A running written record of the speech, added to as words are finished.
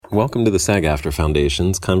Welcome to the SAG-AFTRA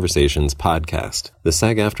Foundation's Conversations podcast. The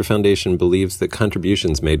SAG-AFTRA Foundation believes that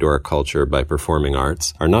contributions made to our culture by performing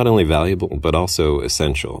arts are not only valuable, but also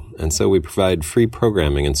essential. And so we provide free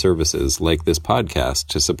programming and services like this podcast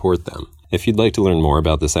to support them. If you'd like to learn more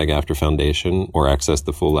about the SAG-AFTRA Foundation or access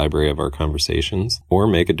the full library of our conversations or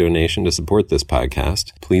make a donation to support this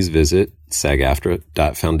podcast, please visit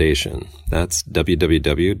sagaftra.foundation. That's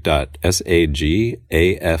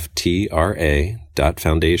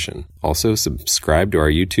www.sagaftra.foundation. Also, subscribe to our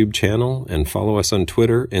YouTube channel and follow us on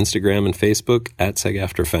Twitter, Instagram, and Facebook at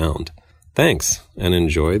SAG-AFTRA Thanks, and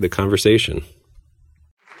enjoy the conversation.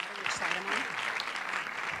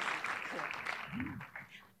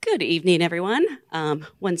 Good evening, everyone.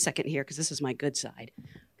 1 second here, because this is my good side. I'm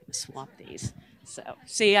going to swap these. So,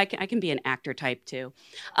 see, I can be an actor type, too.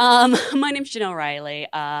 My name's Janelle Riley.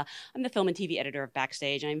 I'm the film and TV editor of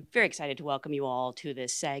Backstage, and I'm very excited to welcome you all to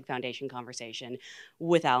this SAG Foundation conversation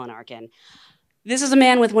with Alan Arkin. This is a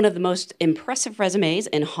man with one of the most impressive resumes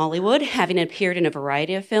in Hollywood, having appeared in a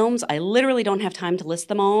variety of films. I literally don't have time to list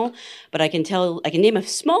them all, but I can name a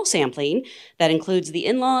small sampling that includes The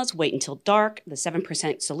In-Laws, Wait Until Dark, The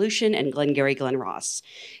 7% Solution, and Glengarry Glen Ross.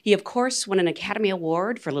 He, of course, won an Academy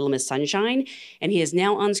Award for Little Miss Sunshine, and he is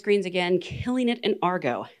now on screens again, killing it in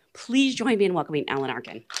Argo. Please join me in welcoming Alan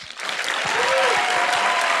Arkin.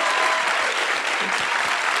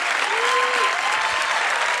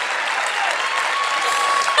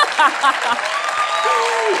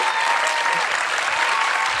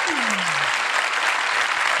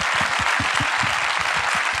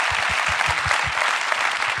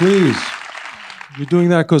 Please, you're doing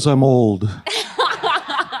that because I'm old.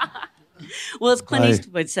 Well, as Clint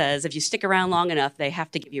Eastwood says, if you stick around long enough, they have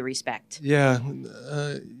to give you respect. Yeah.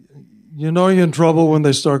 You know you're in trouble when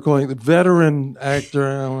they start calling the veteran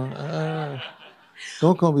actor.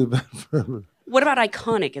 Don't call me veteran. What about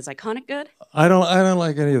iconic? Is iconic good? I don't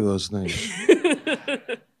like any of those things.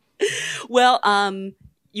 Well,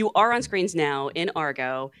 you are on screens now in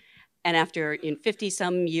Argo, and after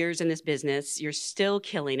 50-some years in this business, you're still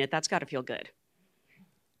killing it. That's got to feel good.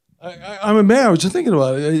 I'm a man. I was just thinking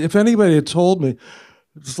about it. If anybody had told me,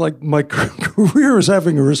 it's like my career is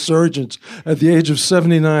having a resurgence at the age of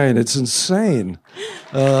 79. It's insane.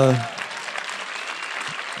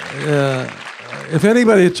 If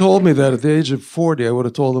anybody had told me that at the age of 40, I would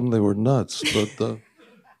have told them they were nuts. But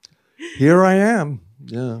here I am.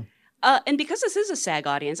 Yeah. And because this is a SAG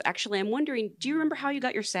audience, actually, I'm wondering, do you remember how you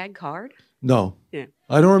got your SAG card? No. Yeah.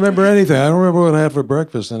 I don't remember anything. I don't remember what I had for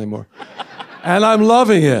breakfast anymore. And I'm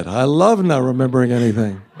loving it. I love not remembering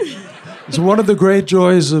anything. It's one of the great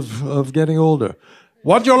joys of getting older.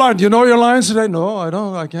 What's your line? Do you know your lines today? No, I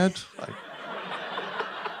don't. I can't.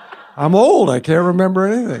 I'm old. I can't remember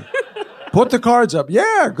anything. Put the cards up.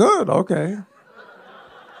 Yeah, good. Okay.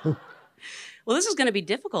 Well, this is going to be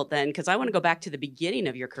difficult then, because I want to go back to the beginning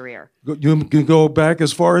of your career. You can go back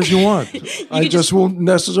as far as you want. I just won't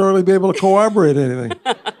necessarily be able to corroborate anything.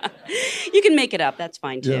 You can make it up. That's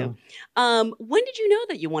fine, too. Yeah. When did you know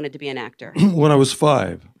that you wanted to be an actor? When I was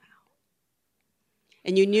 5.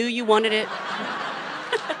 And you knew you wanted it?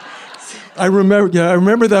 I remember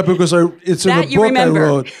that because it's in a book I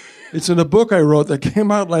wrote. It's in a book I wrote that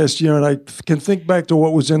came out last year, and I can think back to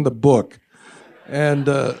what was in the book. And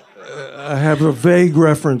I have a vague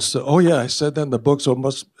reference to, I said that in the book, so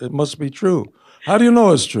it must be true. How do you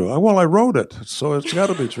know it's true? Well, I wrote it, so it's got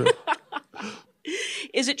to be true.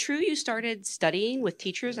 Is it true you started studying with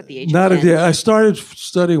teachers at the age of 10? I started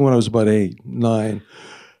studying when I was about 8, 9.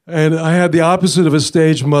 And I had the opposite of a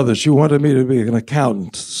stage mother. She wanted me to be an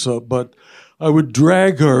accountant, but I would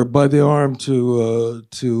drag her by the arm to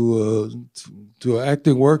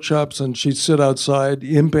acting workshops, and she'd sit outside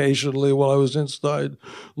impatiently while I was inside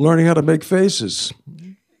learning how to make faces.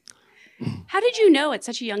 How did you know at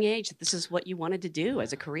such a young age that this is what you wanted to do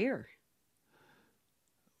as a career?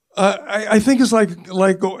 I think it's like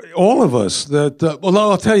all of us that.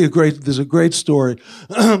 I'll tell you there's a great story.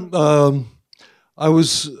 I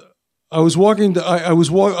was walking.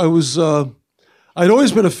 I'd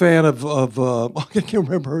always been a fan of I can't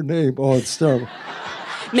remember her name. Oh, it's terrible.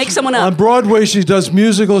 Make someone up. On Broadway, she does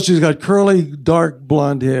musicals. She's got curly, dark,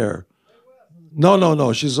 blonde hair.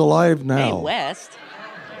 No. She's alive now. Mae West.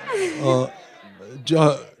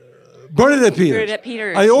 Bernadette Peters. Bernadette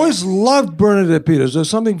Peters. I always loved Bernadette Peters. There's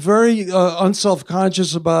something very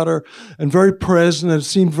unselfconscious about her and very present. And it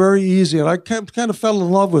seemed very easy. And I kind of fell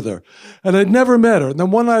in love with her. And I'd never met her. And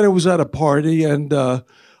then one night I was at a party and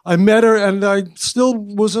I met her and I still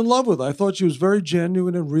was in love with her. I thought she was very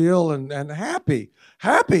genuine and real and happy.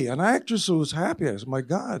 Happy. An actress who was happy. I said, my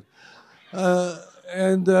God.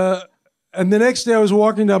 And the next day I was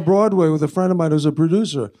walking down Broadway with a friend of mine who's a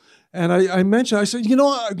producer. And I mentioned, I said, you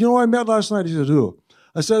know who I met last night? He said, who?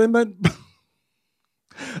 I said,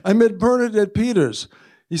 I met Bernadette Peters.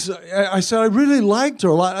 He said, I said, I really liked her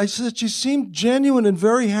a lot. I said, she seemed genuine and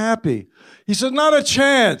very happy. He said, not a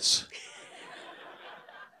chance.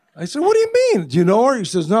 I said, what do you mean? Do you know her? He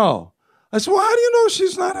says, no. I said, well, how do you know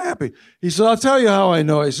she's not happy? He said, I'll tell you how I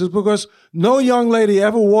know. He says, because no young lady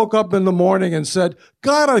ever woke up in the morning and said,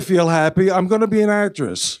 God, I feel happy. I'm going to be an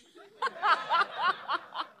actress.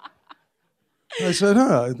 I said,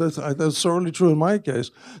 that's certainly true in my case.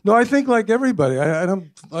 No, I think like everybody. I don't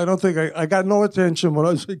think I got no attention when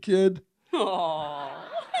I was a kid. Aww.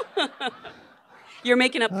 You're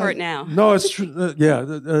making up for it now. No, it's true.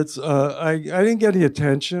 I didn't get any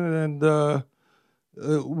attention, and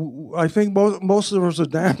I think most of us are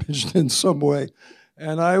damaged in some way.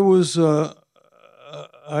 And I was,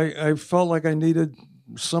 I felt like I needed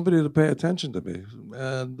somebody to pay attention to me,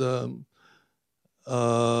 and.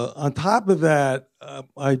 On top of that,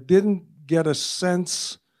 I didn't get a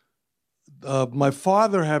sense of my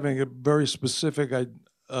father having a very specific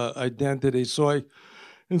identity. So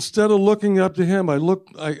instead of looking up to him, I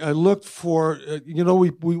looked for,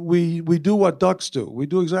 we do what ducks do. We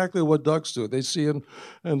do exactly what ducks do. They see an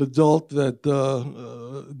adult that,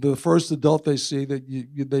 the first adult they see,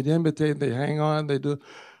 that they imitate, they hang on, they do.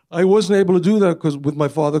 I wasn't able to do that with my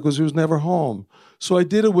father because he was never home. So I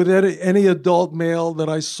did it with any adult male that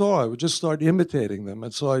I saw. I would just start imitating them.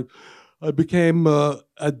 And so I became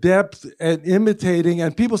adept at imitating.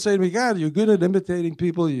 And people say to me, God, you're good at imitating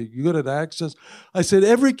people. You're good at accents. I said,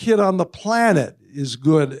 every kid on the planet is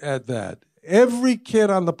good at that. Every kid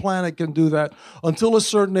on the planet can do that until a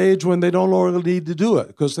certain age when they don't longer need to do it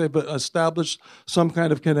because they've established some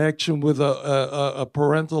kind of connection with a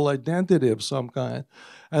parental identity of some kind.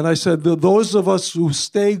 And I said, those of us who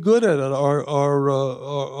stay good at it are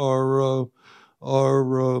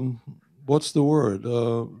what's the word?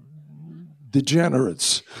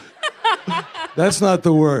 Degenerates. That's not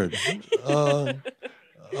the word.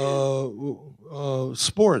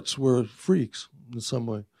 Sports were freaks in some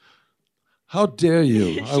way. How dare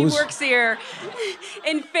you? She works here.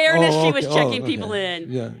 In fairness, she was checking people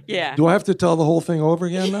in. Yeah. Do I have to tell the whole thing over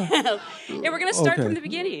again now? Yeah, we're going to start from the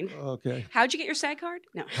beginning. Okay. How'd you get your SAG card?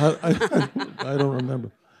 No. I don't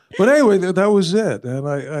remember. But anyway, that was it. And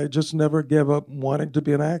I just never gave up wanting to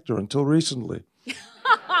be an actor until recently.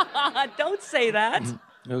 Don't say that.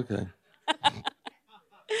 Okay.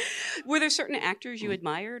 Were there certain actors you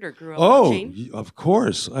admired or grew up watching? Oh, of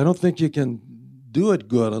course. I don't think you can do it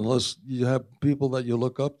good unless you have people that you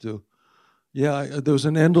look up to. Yeah, there was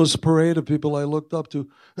an endless parade of people I looked up to.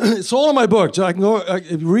 It's all in my book. So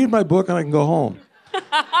if you read my book, and I can go home.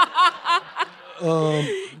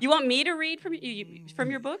 You want me to read from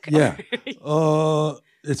your book? Yeah.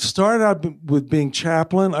 It started out with being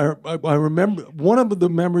Chaplin. I remember one of the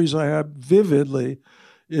memories I have vividly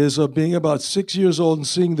is of being about 6 years old and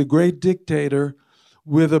seeing The Great Dictator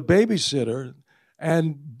with a babysitter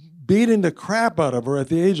and beating the crap out of her at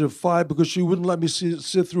the age of 5 because she wouldn't let me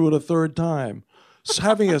sit through it a third time. So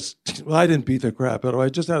I didn't beat the crap out of her. I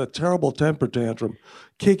just had a terrible temper tantrum,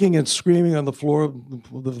 kicking and screaming on the floor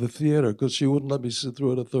of the theater because she wouldn't let me sit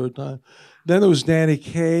through it a third time. Then there was Danny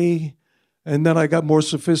Kaye, and then I got more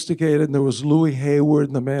sophisticated, and there was Louis Hayward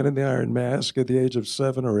and The Man in the Iron Mask at the age of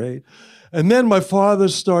 7 or 8. And then my father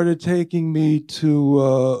started taking me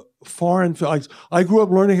to foreign films. I grew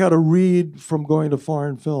up learning how to read from going to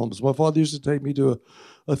foreign films. My father used to take me to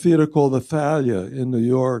a theater called the Thalia in New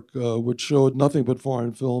York, which showed nothing but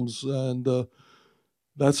foreign films, and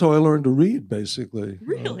that's how I learned to read, basically.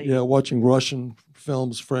 Really? Yeah, watching Russian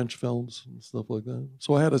films, French films, and stuff like that.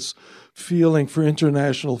 So I had a feeling for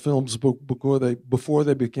international films before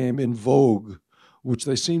they became in vogue, which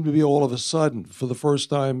they seem to be all of a sudden for the first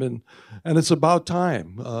time, and it's about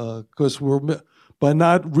time because by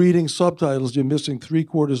not reading subtitles, you're missing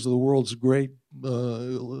 3/4 of the world's great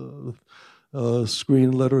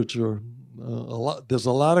screen literature. There's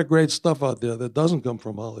a lot of great stuff out there that doesn't come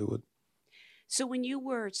from Hollywood. So when you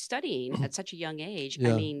were studying at such a young age,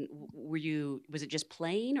 Yeah. I mean, was it just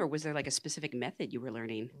plain, or was there like a specific method you were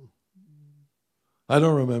learning? I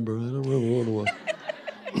don't remember what it was.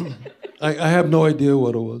 I have no idea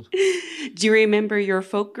what it was. Do you remember your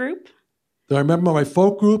folk group? Do I remember my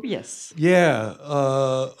folk group? Yes. Yeah,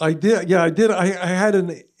 I did. Yeah, I did. I had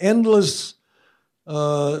an endless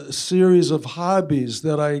series of hobbies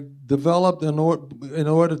that I developed in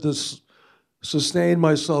order to sustain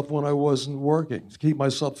myself when I wasn't working, to keep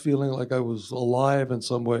myself feeling like I was alive in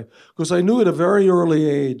some way. Because I knew at a very early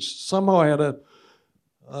age, somehow I had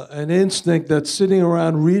an instinct that sitting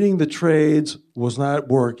around reading the trades was not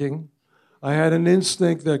working. I had an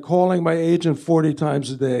instinct that calling my agent 40 times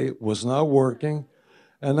a day was not working.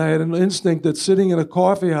 And I had an instinct that sitting in a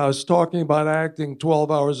coffee house talking about acting 12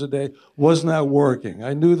 hours a day was not working.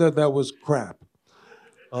 I knew that that was crap.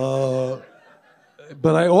 But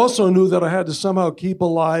I also knew that I had to somehow keep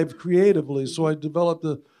alive creatively, so I developed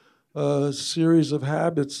a series of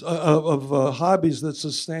habits, hobbies that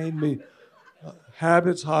sustained me.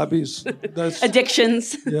 Hobbies. That's,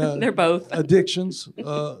 Addictions. Yeah, They're both. Addictions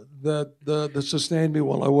that sustained me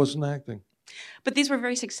while I wasn't acting. But these were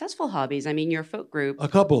very successful hobbies. I mean, your folk group. A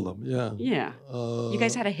couple of them, yeah. Yeah. You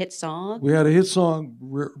guys had a hit song? We had a hit song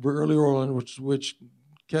earlier on, which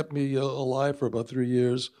kept me alive for about 3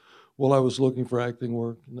 years while I was looking for acting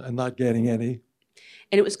work and not getting any.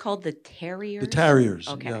 And it was called The Terriers? The Terriers,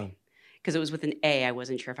 okay. Yeah. Because it was with an A. I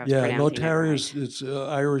wasn't sure if I was pronouncing no, it Terriers, right. it's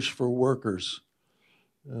Irish for workers.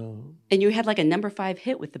 And you had like a number 5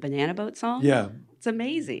 hit with the Banana Boat song? Yeah. It's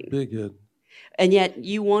amazing. Big hit. And yet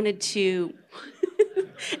you wanted to...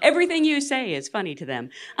 Everything you say is funny to them.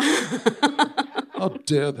 How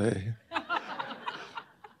dare they?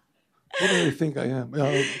 What do they think I am?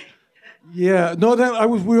 Yeah, no.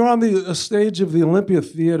 We were on the stage of the Olympia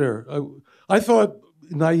Theater. I thought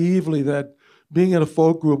naively that being in a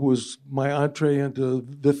folk group was my entree into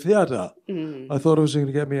the theater. I thought it was going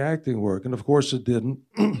to get me acting work, and of course it didn't.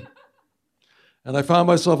 And I found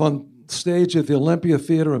myself on stage at the Olympia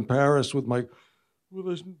Theater in Paris with a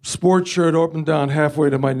sports shirt open down halfway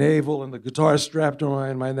to my navel and the guitar strapped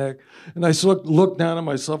around my neck. And I looked down at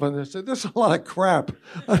myself and I said, "This is a lot of crap.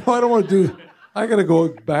 I don't want to do. I got to go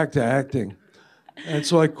back to acting." And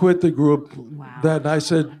so I quit the group. That, and I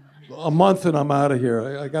said, "A month and I'm out of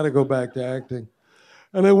here. I got to go back to acting."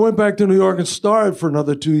 And I went back to New York and starred for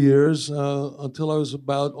another 2 years until I was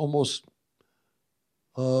about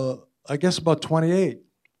about 28.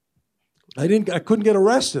 I couldn't get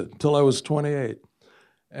arrested until I was 28.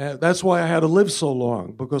 And that's why I had to live so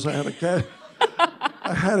long, because I had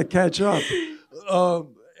to catch up. I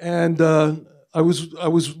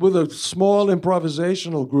was with a small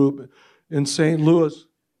improvisational group in St. Louis.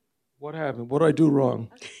 What happened? What did I do wrong?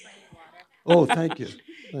 Oh, thank you.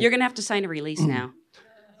 You're going to have to sign a release now.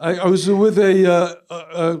 I was with a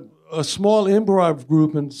small improv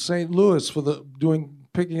group in St. Louis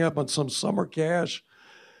picking up on some summer cash.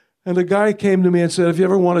 And a guy came to me and said, "If you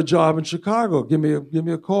ever want a job in Chicago, give me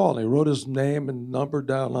a call." And he wrote his name and number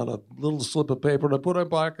down on a little slip of paper, and I put it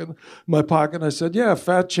in my pocket. And I said, "Yeah,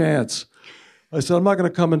 fat chance." I said, "I'm not going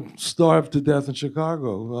to come and starve to death in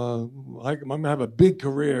Chicago. I'm going to have a big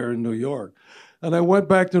career in New York." And I went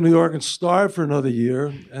back to New York and starved for another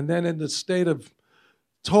year. And then in the state of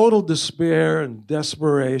total despair and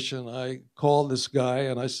desperation, I called this guy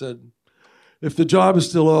and I said, "If the job is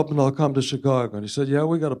still open, I'll come to Chicago." And he said, "Yeah,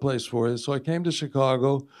 we got a place for you." So I came to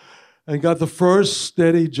Chicago and got the first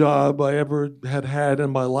steady job I ever had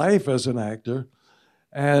in my life as an actor.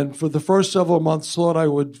 And for the first several months, thought I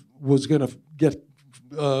was going to get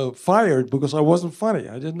fired because I wasn't funny.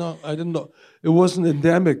 I didn't know. It wasn't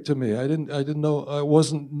endemic to me. I didn't know I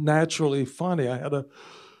wasn't naturally funny. I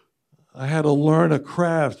had to learn a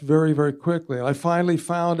craft very, very quickly. And I finally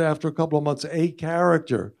found, after a couple of months, a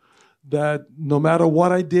character that no matter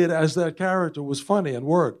what I did as that character was funny and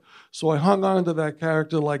worked. So I hung on to that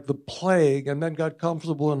character like the plague, and then got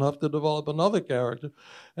comfortable enough to develop another character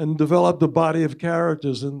and developed a body of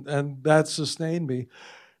characters, and that sustained me.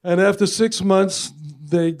 And after 6 months,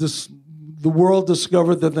 the world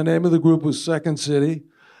discovered that the name of the group was Second City,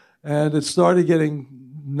 and it started getting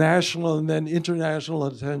national and then international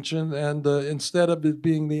attention, and instead of it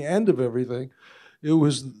being the end of everything, it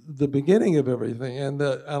was the beginning of everything. And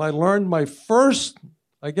I learned my first,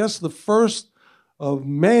 I guess the first of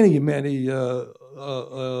many, many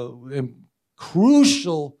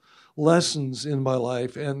crucial lessons in my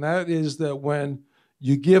life, and that is that when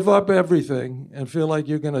you give up everything and feel like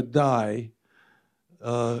you're going to die,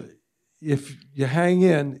 if you hang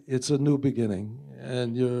in, it's a new beginning,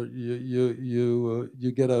 and you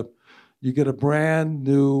get a brand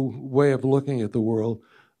new way of looking at the world.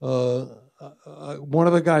 One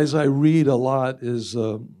of the guys I read a lot is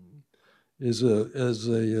a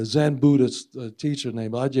Zen Buddhist teacher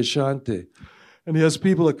named Adyashanti, and he has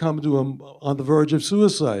people that come to him on the verge of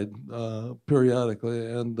suicide periodically,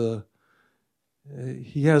 and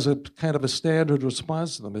he has a kind of a standard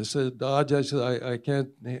response to them. He said, "I can't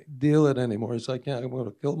deal it anymore." He said, I'm going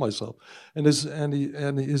to kill myself. And his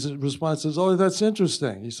response is, "Oh, that's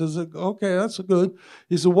interesting." He says, "Okay, that's good."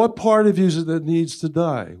 He said, "What part of you is it that needs to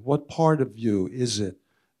die? What part of you is it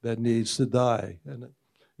that needs to die?" And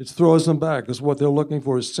It throws them back because what they're looking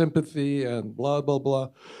for is sympathy and blah, blah, blah.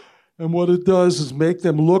 And what it does is make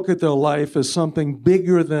them look at their life as something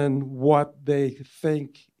bigger than what they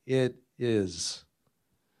think it is.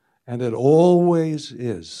 And it always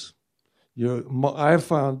is. I've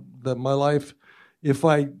found that my life, if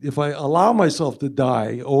I allow myself to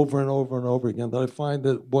die over and over and over again, that I find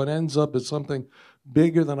that what ends up is something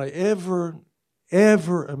bigger than I ever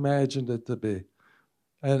imagined it to be.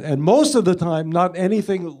 And most of the time, not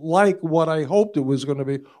anything like what I hoped it was going to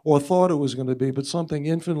be or thought it was going to be, but something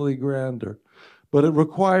infinitely grander. But it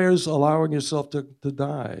requires allowing yourself to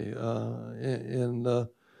die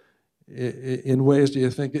in ways that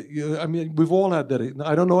you think. I mean, we've all had that.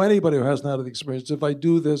 I don't know anybody who hasn't had the experience. If I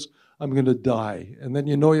do this, I'm going to die. And then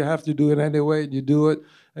you know you have to do it anyway, and you do it,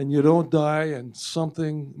 and you don't die, and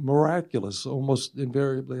something miraculous almost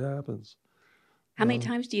invariably happens. How many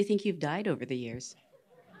times do you think you've died over the years?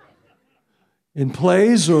 In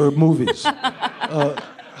plays or movies? How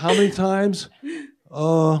many times?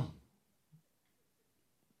 Or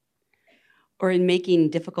in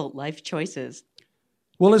making difficult life choices?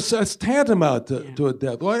 Well, it's tantamount to a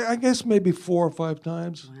death. Well, I guess maybe 4 or 5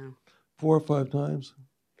 times. Wow. 4 or 5 times.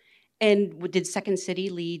 And did Second City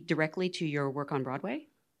lead directly to your work on Broadway?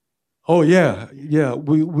 Oh yeah.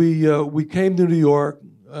 We came to New York.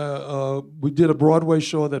 We did a Broadway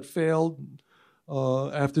show that failed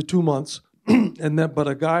after 2 months. But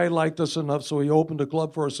a guy liked us enough, so he opened a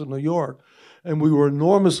club for us in New York, and we were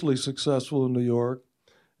enormously successful in New York.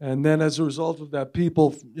 And then, as a result of that,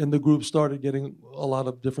 people in the group started getting a lot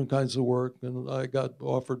of different kinds of work, and I got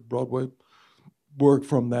offered Broadway work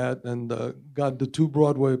from that, and got into 2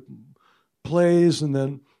 Broadway plays, and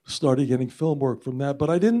then started getting film work from that. But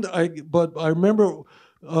I remember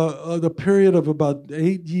the period of about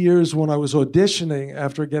 8 years when I was auditioning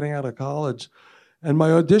after getting out of college. And my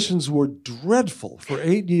auditions were dreadful for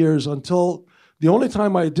 8 years until the only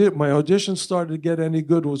time my auditions started to get any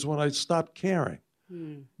good was when I stopped caring.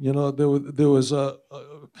 You know, there was a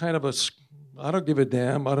kind of I don't give a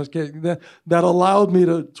damn. I don't care. That allowed me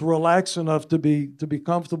to relax enough to be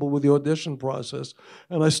comfortable with the audition process.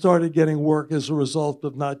 And I started getting work as a result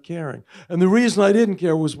of not caring. And the reason I didn't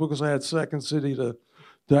care was because I had Second City to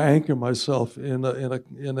anchor myself in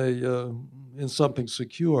something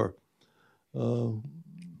secure. Do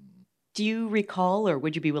you recall, or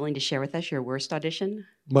would you be willing to share with us your worst audition?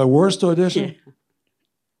 My worst audition?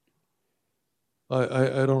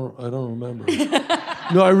 I don't remember.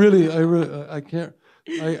 No, I can't.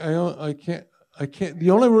 I can't.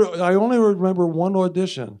 I only remember one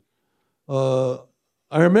audition. I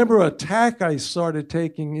remember a tack I started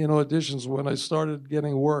taking in auditions when I started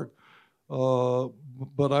getting work.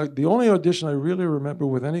 But the only audition I really remember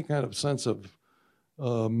with any kind of sense of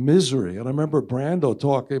misery, and I remember Brando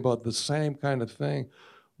talking about the same kind of thing,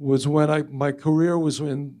 was when my career was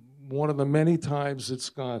in one of the many times it's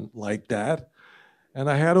gone like that, and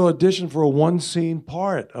I had to audition for a one-scene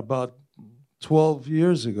part about 12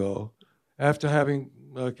 years ago, after having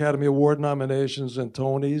Academy Award nominations and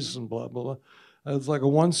Tonys and blah, blah, blah. It was like a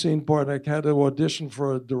one-scene part, and I had to audition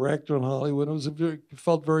for a director in Hollywood. It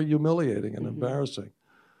felt very humiliating and embarrassing.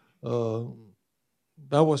 That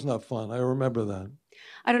was not fun. I remember that.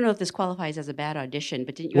 I don't know if this qualifies as a bad audition,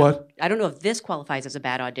 but didn't you? What? I don't know if this qualifies as a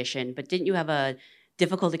bad audition, but didn't you have a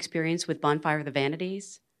difficult experience with Bonfire of the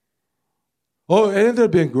Vanities? Oh, it ended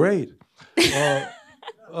up being great.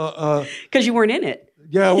 Because you weren't in it.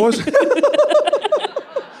 Yeah, it was.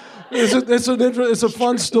 It's a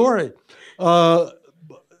fun story.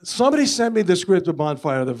 Somebody sent me the script of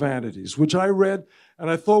Bonfire of the Vanities, which I read, and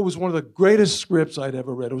I thought was one of the greatest scripts I'd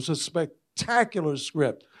ever read. It was a spectacular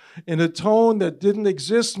script in a tone that didn't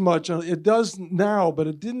exist much. It does now, but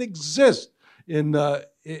it didn't exist in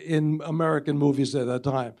American movies at that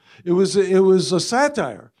time. It was a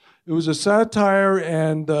satire. It was a satire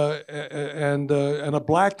and a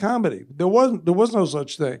black comedy. There was no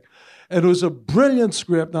such thing. And it was a brilliant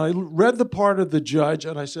script. And I read the part of the judge,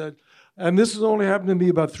 and I said, and this has only happened to me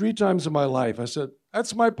about 3 times in my life. I said,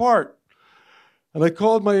 that's my part. And I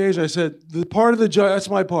called my agent. I said, the part of the judge, that's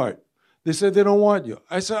my part. They said they don't want you.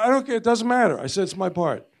 I said, I don't care. It doesn't matter. I said, it's my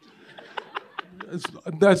part.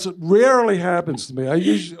 That's rarely happens to me. I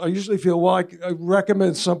usually feel, well, I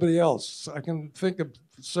recommend somebody else. I can think of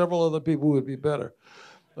several other people who would be better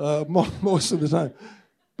most of the time.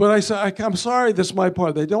 But I said, I'm sorry, this is my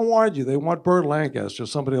part. They don't want you. They want Burt Lancaster,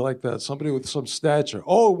 somebody like that, somebody with some stature.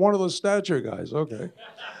 Oh, one of those stature guys. Okay.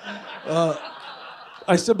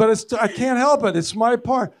 I said, but I can't help it. It's my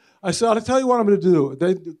part. I said, I'll tell you what I'm going to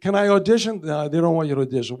do. Can I audition? No, they don't want you to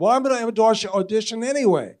audition. Well, I'm going to audition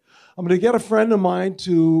anyway. I'm going to get a friend of mine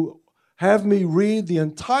to have me read the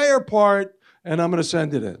entire part, and I'm going to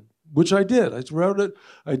send it in, which I did. I wrote it.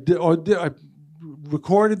 I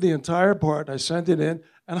recorded the entire part. I sent it in,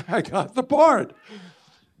 and I got the part.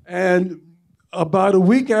 And about a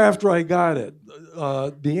week after I got it,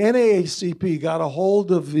 the NAACP got a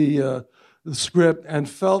hold of the script and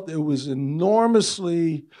felt it was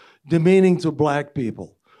enormously demeaning to black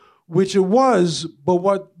people, which it was, but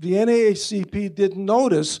what the NAACP didn't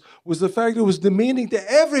notice was the fact it was demeaning to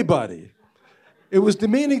everybody. It was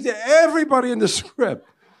demeaning to everybody in the script.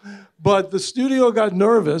 But the studio got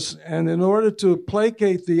nervous, and in order to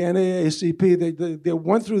placate the NAACP, they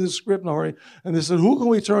went through the script in a hurry, and they said, who can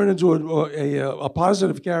we turn into a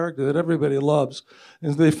positive character that everybody loves?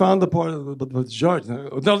 And they found the part of the judge.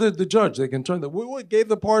 No, the judge. They can turn we gave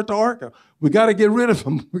the part to Arkin. We got to get rid of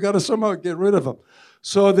him. We got to somehow get rid of him.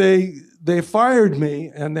 So they fired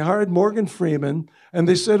me, and they hired Morgan Freeman, and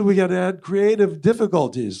they said we had to add creative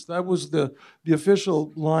difficulties. That was the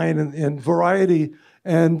official line in Variety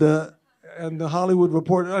and the Hollywood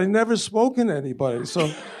Reporter. I never spoken to anybody, so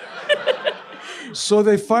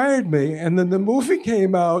they fired me, and then the movie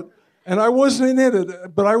came out, and I wasn't in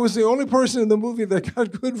it, but I was the only person in the movie that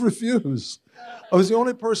got good reviews. I was the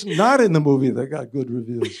only person not in the movie that got good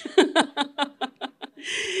reviews.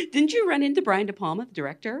 Didn't you run into Brian De Palma, the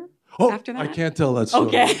director, after that? I can't tell that story.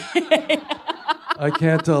 Okay. I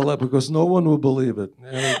can't tell that because no one will believe it.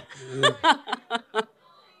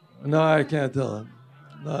 No, I can't tell it.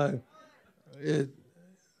 No,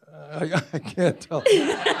 I can't tell.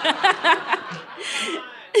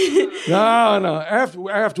 No.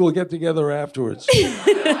 After we'll get together afterwards.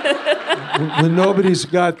 When nobody's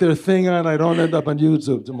got their thing on, I don't end up on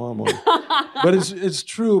YouTube tomorrow morning. But it's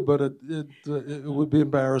true. But it would be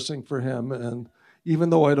embarrassing for him, and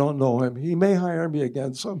even though I don't know him, he may hire me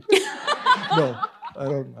again someday. No, I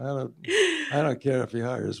don't care if he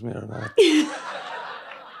hires me or not.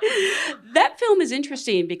 That film is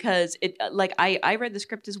interesting because I read the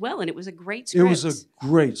script as well, and it was a great script. It was a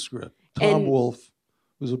great script. Tom Wolfe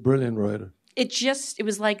was a brilliant writer. It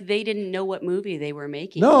was like they didn't know what movie they were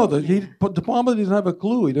making. No, De Palma didn't have a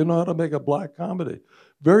clue. He didn't know how to make a black comedy.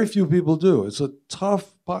 Very few people do. It's a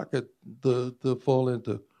tough pocket to fall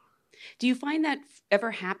into. Do you find that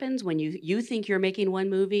ever happens when you think you're making one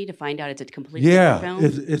movie to find out it's a completely different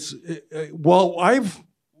film? I've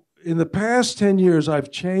in the past 10 years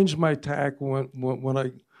I've changed my tack when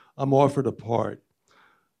I'm offered a part.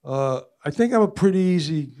 I think I'm a pretty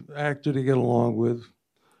easy actor to get along with.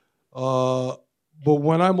 But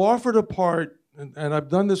when I'm offered a part, and I've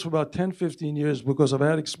done this for about 10, 15 years because I've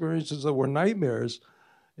had experiences that were nightmares,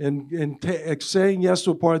 in saying yes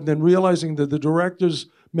to a part and then realizing that the director's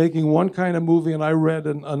making one kind of movie and I read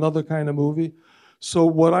another kind of movie. So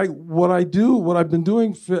what I've been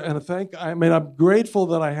doing, I'm grateful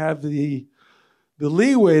that I have the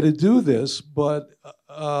leeway to do this, but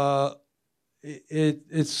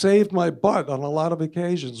it saved my butt on a lot of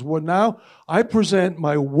occasions. Well, now I present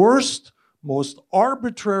my worst, most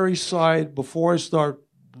arbitrary side before I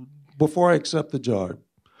accept the job,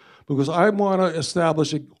 because I want to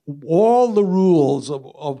establish all the rules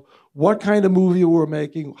of what kind of movie we're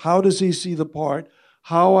making, how does he see the part,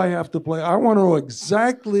 how I have to play. I want to know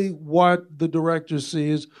exactly what the director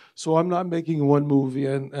sees, so I'm not making one movie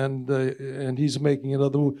and he's making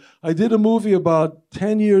another movie. I did a movie about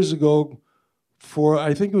 10 years ago for,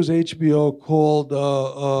 I think it was HBO, called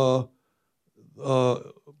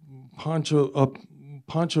Pancho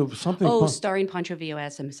something. Oh, starring Pancho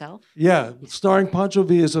Villas himself? Yeah, starring Pancho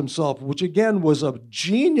Villas himself, which again was a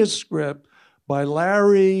genius script by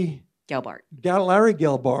Larry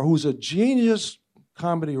Gelbar, who's a genius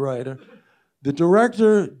comedy writer. The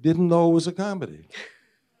director didn't know it was a comedy.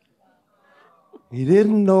 He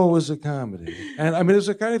didn't know it was a comedy. And I mean, it's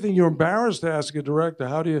the kind of thing you're embarrassed to ask a director,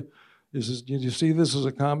 do you see this as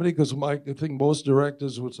a comedy? Because I think most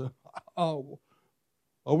directors would say, oh,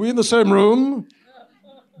 are we in the same room?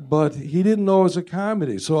 But he didn't know it was a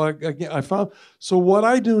comedy. So I found, so what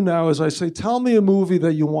I do now is I say, tell me a movie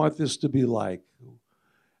that you want this to be like.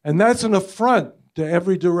 And that's an affront to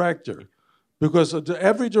every director. Because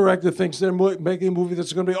every director thinks they're making a movie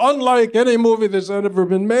that's going to be unlike any movie that's ever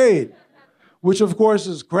been made. Which, of course,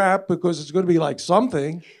 is crap because it's going to be like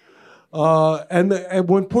something. And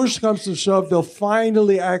when push comes to shove, they'll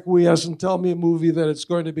finally acquiesce and tell me a movie that it's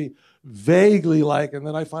going to be vaguely like. And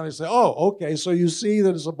then I finally say, oh, okay, so you see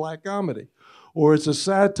that it's a black comedy. Or it's a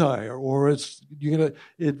satire. Or it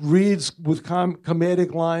reads with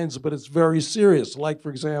comedic lines, but it's very serious. Like,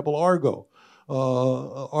 for example, Argo.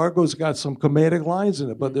 Argo's got some comedic lines in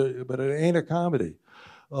it, but it ain't a comedy.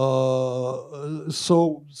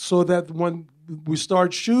 So that when we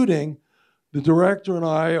start shooting, the director and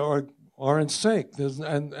I are in sync. Because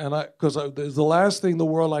there's the last thing in the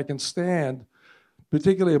world I can stand,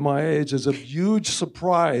 particularly at my age, is a huge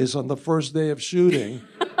surprise on the first day of shooting.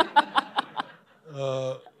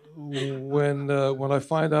 When I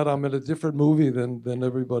find out I'm in a different movie than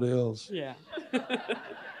everybody else. Yeah.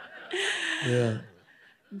 Yeah.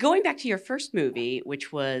 Going back to your first movie,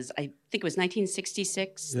 which was, I think it was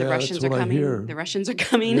 1966, The Yeah, Russians that's Are what I Coming. hear. The Russians Are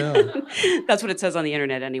Coming. Yeah. That's what it says on the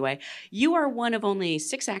internet anyway. You are one of only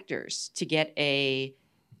 6 actors to get a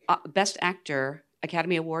Best Actor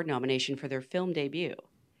Academy Award nomination for their film debut.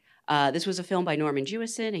 This was a film by Norman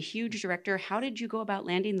Jewison, a huge director. How did you go about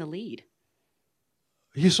landing the lead?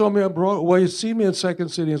 He saw me on Broadway. Well, he'd seen me in Second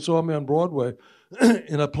City and saw me on Broadway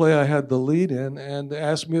in a play I had the lead in, and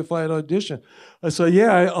asked me if I'd audition. I said,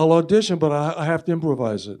 "Yeah, I'll audition, but I have to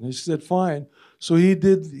improvise it." And he said, "Fine." So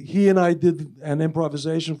he and I did an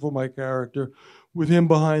improvisation for my character, with him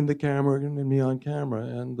behind the camera and me on camera,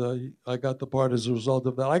 and I got the part as a result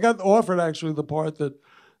of that. I got offered actually the part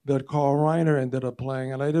that Carl Reiner ended up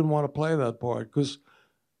playing, and I didn't want to play that part because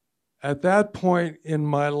at that point in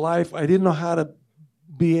my life, I didn't know how to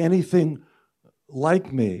be anything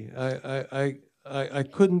like me. I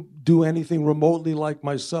couldn't do anything remotely like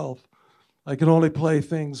myself. I could only play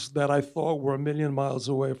things that I thought were a million miles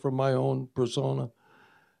away from my own persona.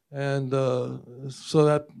 And so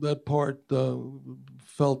that part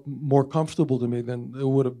felt more comfortable to me than it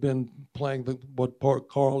would have been playing what part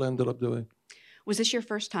Carl ended up doing. Was this your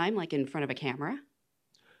first time, like, in front of a camera?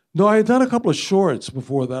 No, I had done a couple of shorts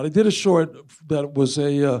before that. I did a short that was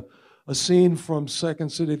a scene from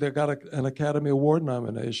Second City that got an Academy Award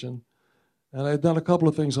nomination. And I had done a couple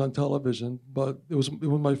of things on television, but it was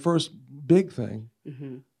my first big thing,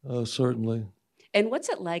 certainly. And what's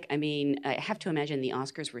it like? I mean, I have to imagine the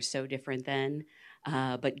Oscars were so different then,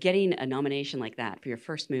 but getting a nomination like that for your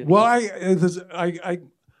first movie. Well, I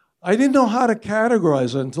didn't know how to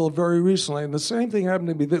categorize it until very recently, and the same thing happened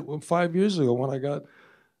to me 5 years ago when I got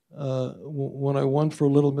when I won for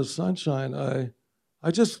Little Miss Sunshine.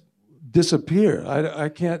 I just disappeared. I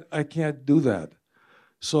can't do that.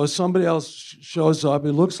 So somebody else shows up.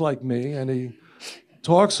 He looks like me, and he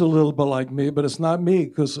talks a little bit like me, but it's not me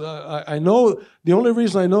because I know the only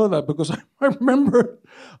reason I know that because I remember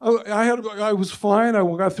I was fine. I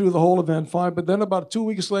got through the whole event fine, but then about 2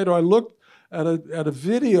 weeks later, I looked at a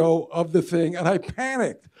video of the thing and I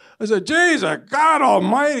panicked. I said, "Jesus, God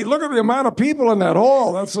Almighty! Look at the amount of people in that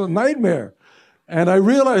hall. That's a nightmare." And I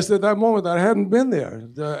realized at that moment that I hadn't been there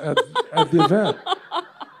at the event.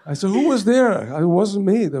 I said, "Who was there?" It wasn't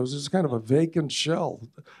me. There was just kind of a vacant shell.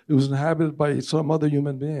 It was inhabited by some other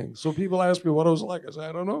human being. So people asked me what it was like. I said,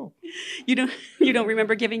 "I don't know." You don't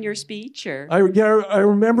remember giving your speech, or? I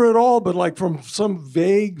remember it all, but like from some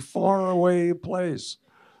vague, faraway place.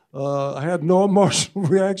 I had no emotional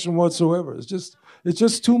reaction whatsoever. It's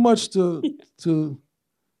just too much to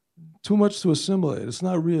assimilate. It's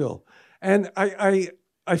not real, and I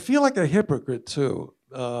feel like a hypocrite too.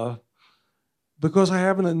 Because I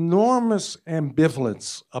have an enormous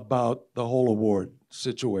ambivalence about the whole award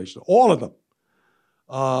situation, all of them.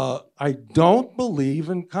 I don't believe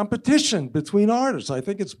in competition between artists. I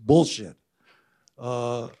think it's bullshit.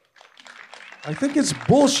 I think it's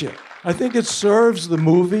bullshit. I think it serves the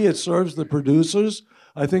movie, it serves the producers,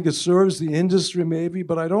 I think it serves the industry maybe,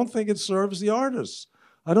 but I don't think it serves the artists.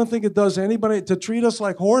 I don't think it does anybody. To treat us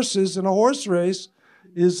like horses in a horse race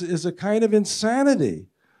is a kind of insanity.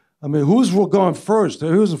 I mean, who's going first?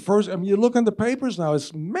 Who's in first? I mean, you look in the papers now,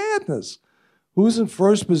 it's madness. Who's in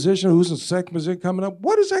first position? Who's in second position coming up?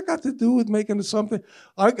 What has that got to do with making it something?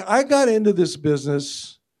 I got into this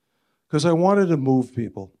business because I wanted to move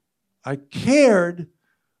people. I cared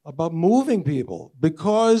about moving people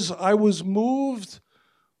because I was moved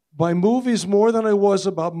by movies more than I was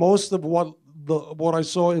about most of what I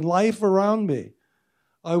saw in life around me.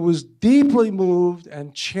 I was deeply moved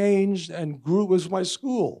and changed and grew. It was my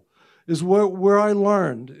school. Is where I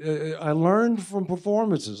learned. I learned from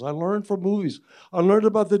performances. I learned from movies. I learned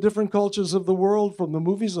about the different cultures of the world from the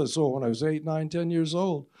movies I saw when I was 8, 9, 10 years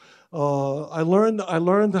old. I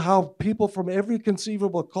learned how people from every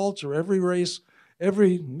conceivable culture, every race,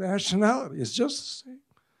 every nationality is just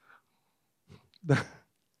the same.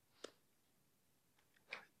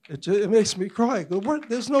 It makes me cry.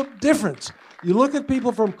 There's no difference. You look at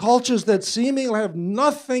people from cultures that seemingly have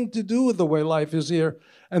nothing to do with the way life is here,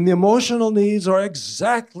 and the emotional needs are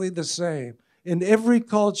exactly the same in every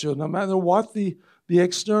culture, no matter what the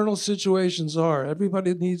external situations are.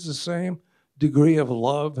 Everybody needs the same degree of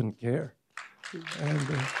love and care. And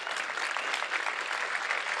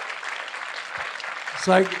it's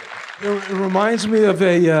like, it reminds me of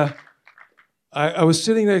I was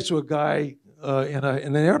sitting next to a guy in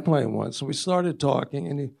an airplane once, and we started talking,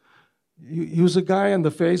 and he was a guy in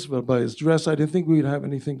the face, but by his dress, I didn't think we'd have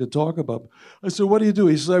anything to talk about. I said, "What do you do?"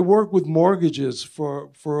 He says, "I work with mortgages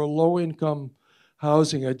for low-income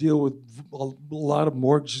housing. I deal with a lot of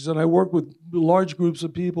mortgages, and I work with large groups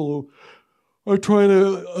of people who are trying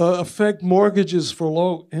to affect mortgages for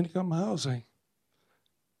low-income housing."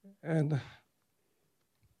 And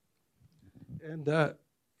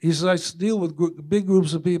he says, "I deal with big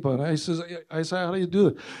groups of people." And I say, "How do you do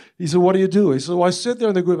it?" He said, "What do you do?" He said, "Well, I sit there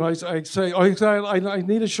in the group and I say, I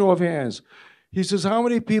need a show of hands." He says, "How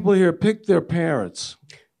many people here picked their parents?"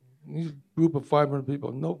 A group of 500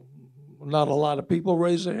 people. No, not a lot of people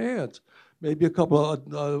raise their hands. Maybe a couple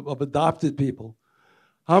of adopted people.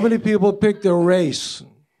 How many people picked their race?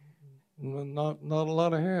 Not a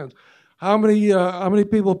lot of hands. How many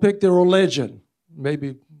people picked their religion?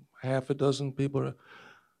 Maybe half a dozen people.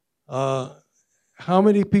 How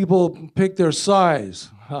many people pick their size?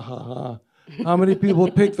 How many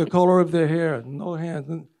people pick the color of their hair? No hands.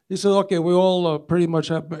 And he said, "Okay, we all pretty much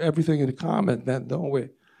have everything in common then, don't we?"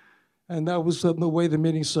 And that was the way the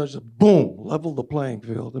meeting started. Boom, leveled the playing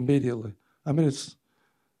field immediately. I mean, it's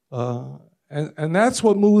and that's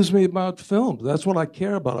what moves me about films. That's what I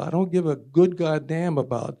care about. I don't give a good goddamn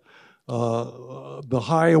about the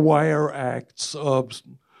high wire acts of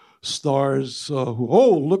stars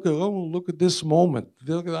who look at this moment.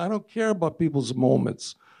 I don't care about people's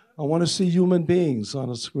moments. I want to see human beings on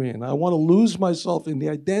a screen. I want to lose myself in the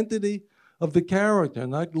identity of the character,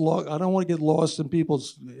 and I don't want to get lost in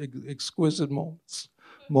people's exquisite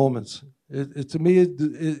moments. To me,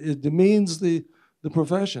 it demeans the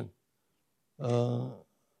profession. I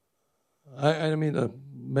didn't mean to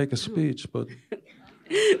make a speech, but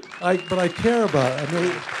I care about it. I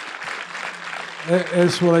mean,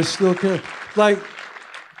 it's what I still care. Like,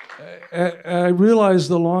 I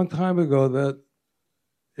realized a long time ago that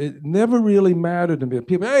it never really mattered to me.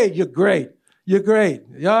 People, "Hey, you're great. You're great.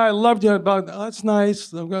 Yeah, I loved you. That's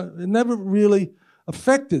nice." It never really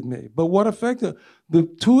affected me. But what affected the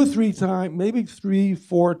 2 or 3 times, maybe 3,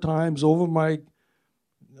 4 times over my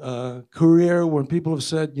career, when people have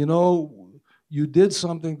said, "You did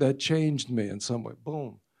something that changed me in some way."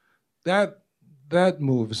 Boom. That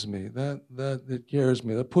moves me. That it cares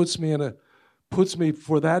me. That puts me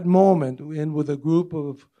for that moment in with a group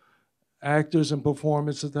of actors and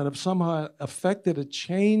performances that have somehow affected a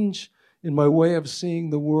change in my way of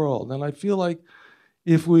seeing the world. And I feel like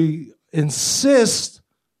if we insist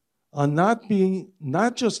on not being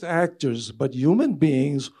not just actors, but human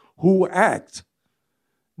beings who act,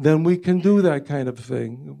 then we can do that kind of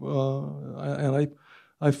thing. And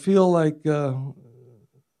I feel like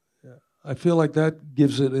that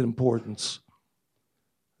gives it importance.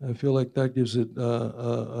 I feel like that gives it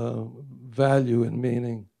value and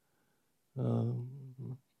meaning.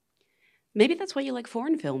 Maybe that's why you like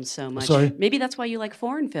foreign films so much. Sorry? Maybe that's why you like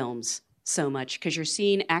foreign films so much, because you're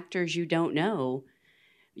seeing actors you don't know,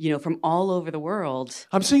 from all over the world.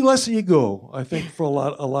 I'm seeing less ego, I think, for a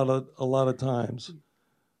lot of times.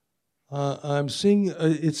 I'm seeing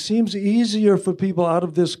it seems easier for people out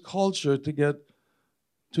of this culture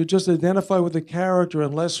to just identify with the character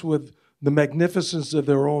and less with the magnificence of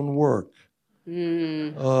their own work.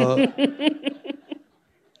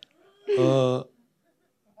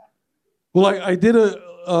 Well, I did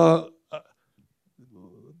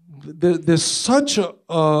there's such a,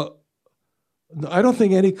 I don't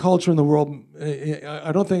think any culture in the world,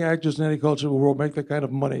 I don't think actors in any culture in the world make the kind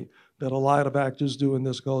of money that a lot of actors do in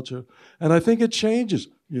this culture. And I think it changes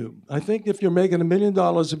you. I think if you're making $1 million,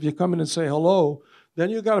 if you come in and say hello, then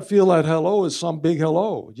you got to feel that hello is some big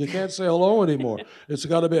hello. You can't say hello anymore. It's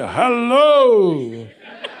got to be a hello.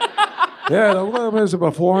 Yeah, it's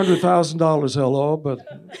about $400,000 hello, but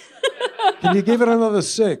can you give it another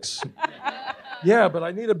 6? Yeah, but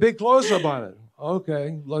I need a big close-up on it.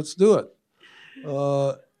 Okay, let's do it.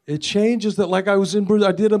 It changes that. Like I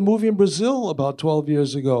did a movie in Brazil about 12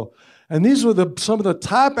 years ago, and these were some of the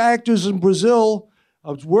top actors in Brazil.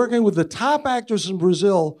 I was working with the top actors in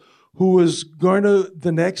Brazil, who was going to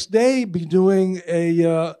the next day be doing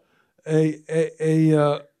a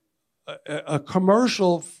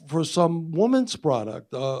commercial for some woman's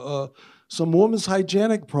product, some woman's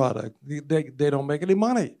hygienic product. They don't make any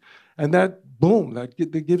money, and that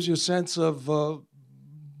that gives you a sense of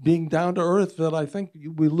being down to earth that I think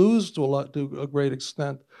we lose to a great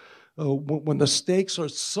extent when the stakes are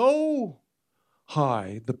so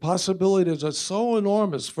high. The possibilities are so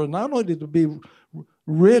enormous for not only to be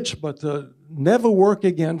rich, but to never work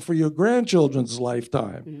again for your grandchildren's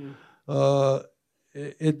lifetime.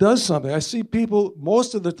 it does something. I see people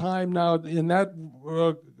most of the time now in that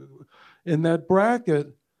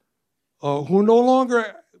bracket who no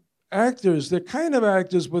longer actors. They're kind of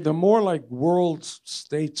actors, but they're more like world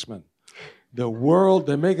statesmen.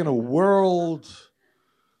 They're making a world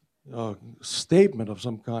statement of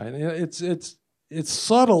some kind. It's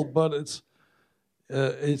subtle, but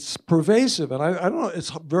it's pervasive, and I don't know.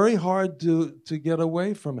 It's very hard to get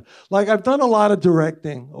away from it. Like I've done a lot of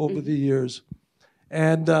directing over the years,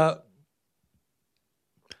 and I've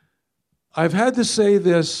had to say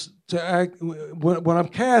this to act when I'm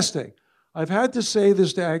casting. I've had to say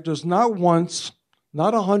this to actors not once,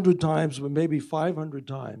 not 100 times, but maybe 500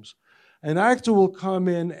 times. An actor will come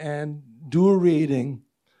in and do a reading,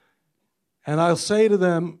 and I'll say to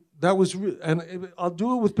them, and I'll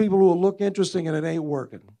do it with people who will look interesting and it ain't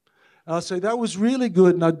working. And I'll say, that was really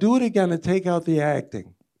good, now do it again and take out the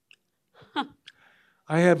acting.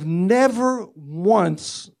 I have never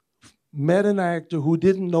once met an actor who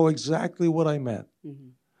didn't know exactly what I meant. Mm-hmm.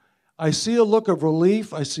 I see a look of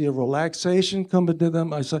relief. I see a relaxation coming to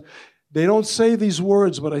them. They don't say these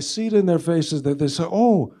words, but I see it in their faces that they say,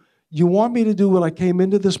 oh, you want me to do what I came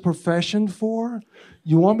into this profession for?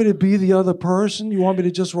 You want me to be the other person? You want me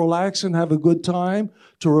to just relax and have a good time,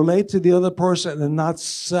 to relate to the other person and not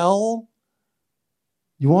sell?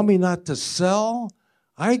 You want me not to sell?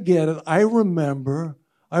 I get it. I remember.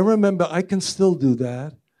 I can still do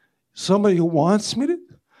that. Somebody who wants me to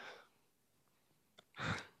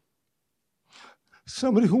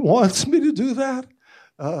do that,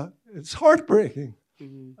 it's heartbreaking.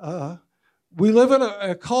 Mm-hmm. We live in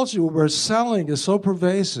a culture where selling is so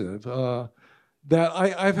pervasive that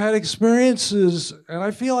I've had experiences, and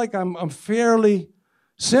I feel like I'm fairly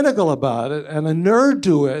cynical about it and a nerd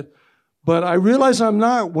to it, but I realize I'm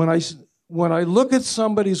not when I look at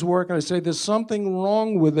somebody's work and I say there's something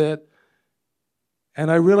wrong with it,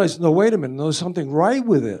 and I realize, no, wait a minute, there's something right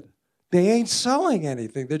with it. They ain't selling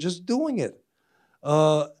anything, they're just doing it.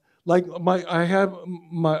 I have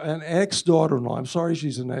an ex-daughter-in-law. I'm sorry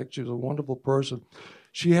she's an ex. She's a wonderful person.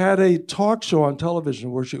 She had a talk show on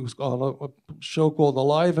television where she was on a show called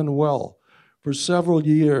Alive and Well for several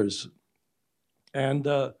years. And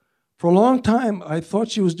for a long time, I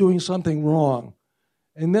thought she was doing something wrong.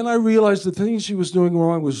 And then I realized the thing she was doing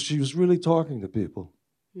wrong was she was really talking to people.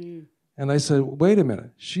 Mm. And I said, wait a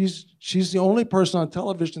minute. She's the only person on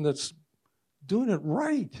television that's doing it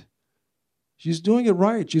right. She's doing it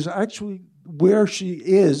right. She's actually where she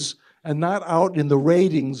is and not out in the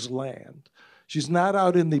ratings land. She's not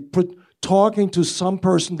out in the talking to some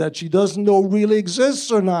person that she doesn't know really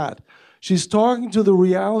exists or not. She's talking to the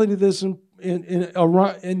reality that's in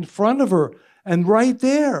front of her and right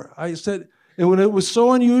there. I said, and when it was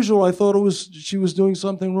so unusual, I thought she was doing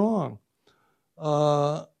something wrong.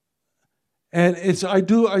 And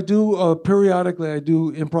periodically I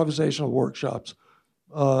do improvisational workshops.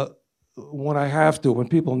 When I have to, when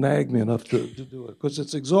people nag me enough to do it, because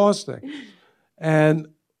it's exhausting. And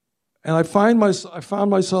I found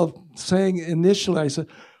myself saying initially, I said,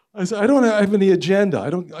 I don't have any agenda.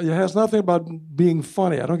 It has nothing about being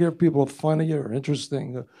funny. I don't care if people are funny or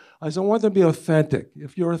interesting. I said, I want them to be authentic.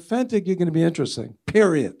 If you're authentic, you're going to be interesting.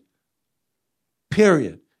 Period.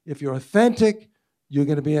 If you're authentic, you're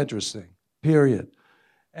going to be interesting. Period.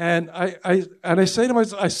 And I said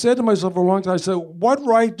to myself for a long time, I said, what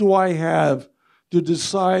right do I have to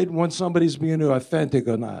decide when somebody's being authentic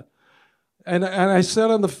or not? And I said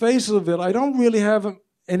on the face of it, I don't really have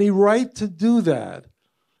any right to do that.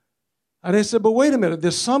 And I said, but wait a minute,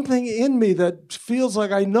 there's something in me that feels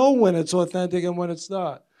like I know when it's authentic and when it's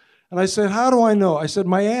not. And I said, how do I know? I said,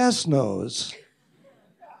 my ass knows.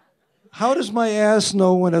 How does my ass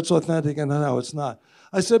know when it's authentic and how it's not?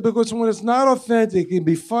 I said, because when it's not authentic, it can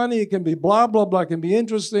be funny, it can be blah, blah, blah, it can be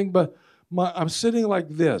interesting, but I'm sitting like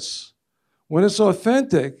this. When it's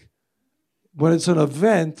authentic, when it's an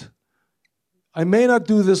event, I may not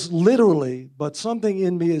do this literally, but something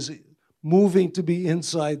in me is moving to be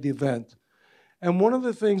inside the event. And one of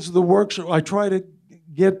the things of the workshop, I try to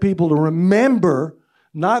get people to remember,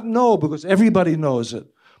 not know, because everybody knows it,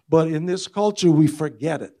 but in this culture, we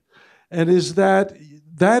forget it. And is that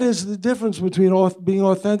is the difference between being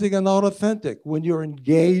authentic and not authentic, when you're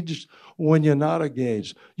engaged, when you're not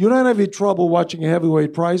engaged. You don't have any trouble watching a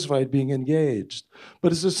heavyweight prize fight being engaged.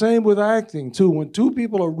 But it's the same with acting, too. When two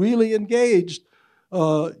people are really engaged,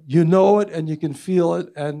 you know it and you can feel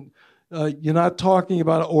it, and you're not talking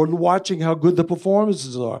about it or watching how good the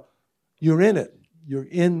performances are. You're in it. You're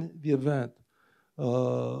in the event.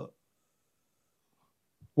 What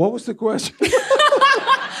was the question?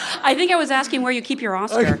 I think I was asking where you keep your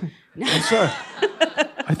Oscar. I'm sorry.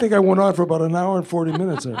 I think I went on for about an hour and 40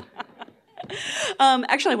 minutes there.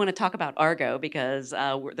 Actually, I want to talk about Argo because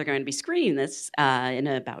they're going to be screening this in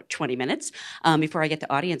about 20 minutes before I get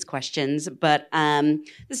to audience questions. But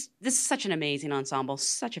this is such an amazing ensemble,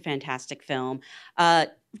 such a fantastic film.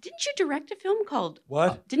 Didn't you direct a film called...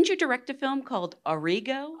 What? Didn't you direct a film called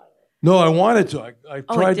Arrigo? No, I wanted to. I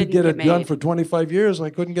tried to get it done made. for 25 years, and I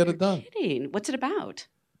couldn't get it done. Kidding. What's it about?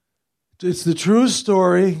 It's the true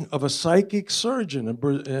story of a psychic surgeon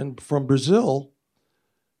from Brazil.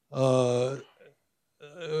 It's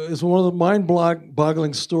one of the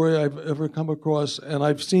mind-boggling story I've ever come across, and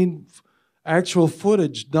I've seen actual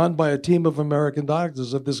footage done by a team of American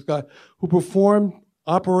doctors of this guy who performed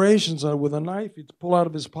operations with a knife. He'd pull out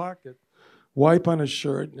of his pocket, wipe on his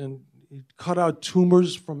shirt, and he'd cut out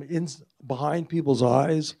tumors from behind people's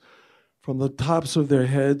eyes, from the tops of their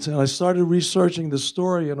heads. And I started researching the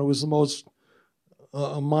story, and it was the most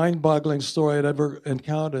mind-boggling story I'd ever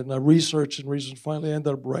encountered. And I researched, finally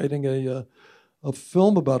ended up writing a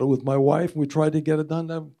film about it with my wife. We tried to get it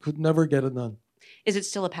done, could never get it done. Is it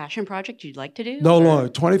still a passion project you'd like to do? No longer.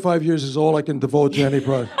 25 years is all I can devote to any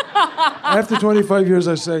project. After 25 years,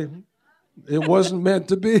 I say, it wasn't meant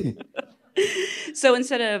to be. So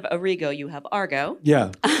instead of Arrigo, you have Argo.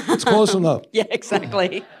 Yeah, it's close enough. Yeah,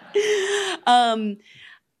 exactly.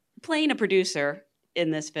 Playing a producer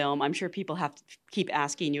in this film, I'm sure people have to keep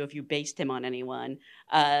asking you if you based him on anyone.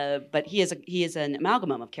 But he is an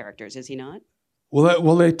amalgam of characters, is he not?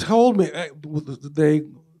 Well, they told me they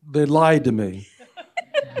lied to me.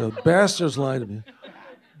 The bastards lied to me.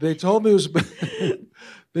 They told me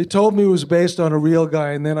it was based on a real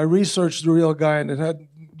guy, and then I researched the real guy, and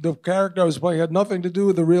the character I was playing had nothing to do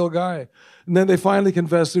with the real guy. And then they finally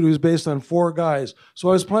confessed that it was based on 4 guys. So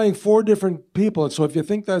I was playing 4 different people. And so if you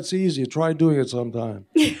think that's easy, try doing it sometime.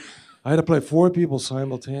 I had to play 4 people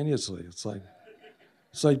simultaneously. It's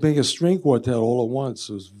like being a string quartet all at once.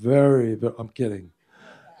 It was very, very I'm kidding.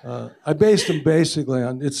 I based him basically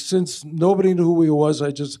on, since nobody knew who he was, I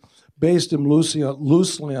just based him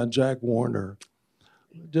loosely on Jack Warner.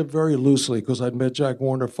 Very loosely, because I'd met Jack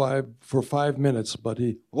Warner for 5 minutes, but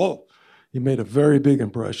he made a very big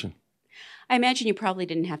impression. I imagine you probably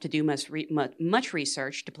didn't have to do much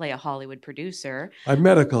research to play a Hollywood producer. I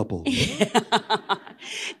met a couple.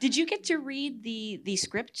 Did you get to read the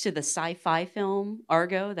script to the sci-fi film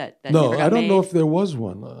Argo that no, never got I don't made? know if there was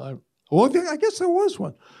one. I guess there was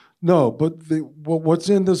one. No, but what's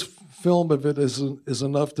in this film of it is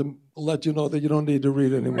enough to let you know that you don't need to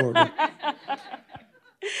read anymore.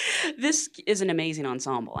 This is an amazing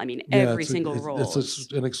ensemble. I mean, every single role.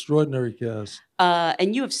 It's an extraordinary cast.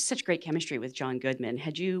 And you have such great chemistry with John Goodman.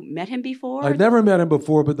 Had you met him before? I've never met him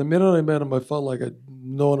before, but the minute I met him, I felt like I'd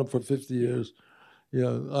known him for 50 years.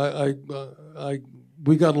 Yeah,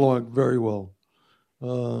 we got along very well.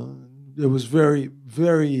 It was very,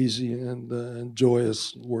 very easy and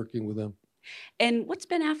joyous working with him. And what's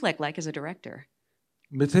Ben Affleck like as a director?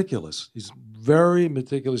 Meticulous. He's very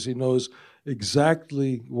meticulous. He knows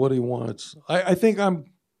exactly what he wants. I think I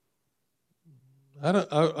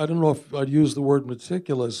don't know if I'd use the word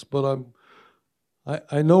meticulous, but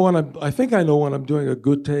I know I think I know when I'm doing a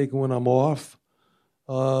good take and when I'm off.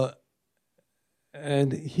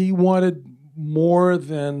 And he wanted more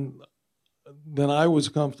than I was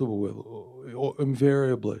comfortable with,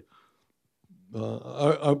 invariably.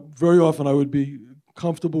 Very often I would be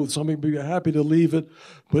comfortable with something, be happy to leave it,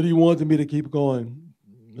 but he wanted me to keep going.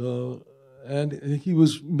 And he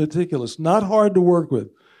was meticulous, not hard to work with,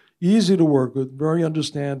 easy to work with, very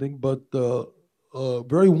understanding, but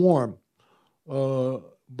very warm,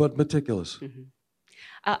 but meticulous.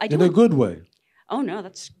 Mm-hmm. In a good way. Oh, no,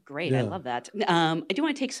 that's great. Yeah. I love that. I do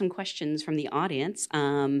want to take some questions from the audience.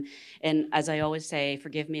 And as I always say,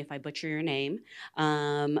 forgive me if I butcher your name.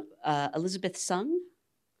 Elizabeth Sung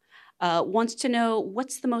wants to know,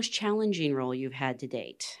 what's the most challenging role you've had to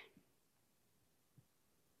date?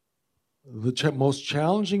 The most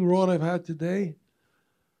challenging role I've had today?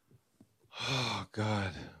 Oh,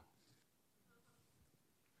 God.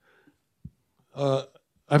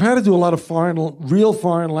 I've had to do a lot of real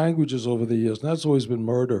foreign languages over the years, and that's always been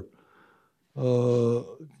murder.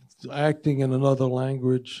 Acting in another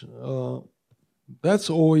language, that's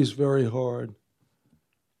always very hard.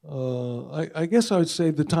 I guess I would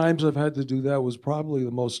say the times I've had to do that was probably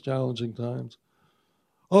the most challenging times.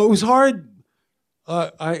 Oh, it was hard.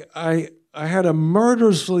 I had a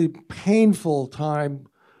murderously painful time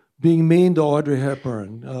being mean to Audrey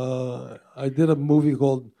Hepburn. I did a movie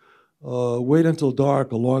called Wait Until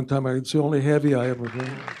Dark a long time ago. It's the only heavy I ever did.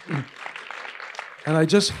 And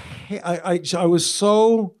I was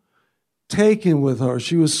so taken with her.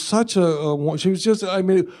 She was such she was just, I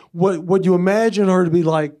mean, what you imagine her to be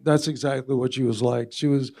like, that's exactly what she was like. She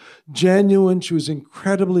was genuine. She was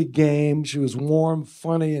incredibly game. She was warm,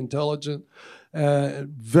 funny, intelligent,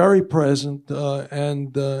 very present,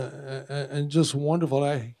 and just wonderful.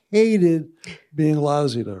 I hated being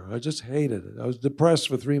lousy to her. I just hated it. I was depressed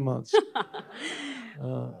for 3 months.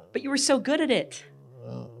 But you were so good at it.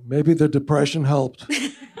 Maybe the depression helped.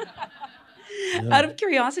 Out of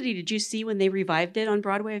curiosity, did you see when they revived it on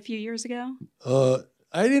Broadway a few years ago?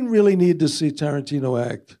 I didn't really need to see Tarantino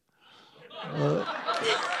act.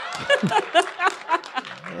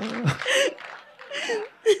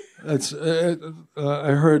 I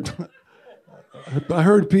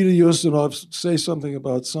heard Peter Ustinov say something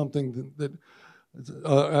about something that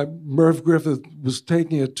Merv Griffith was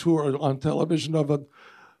taking a tour on television of a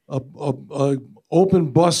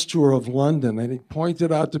open bus tour of London, and he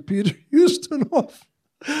pointed out to Peter Ustinov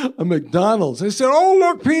a McDonald's. They said, "Oh,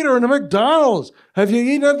 look, Peter, in a McDonald's. Have you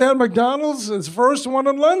eaten at that McDonald's? It's the first one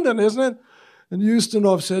in London, isn't it?" And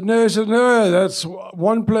Ustinov said, "No." He said, "No, that's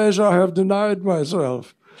one pleasure I have denied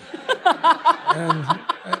myself." And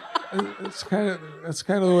that's kind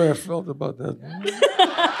of the way I felt about that.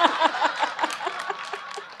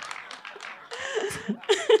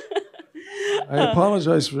 I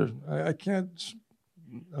apologize for I can't.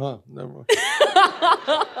 Oh, never mind.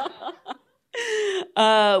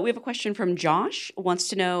 We have a question from Josh. Wants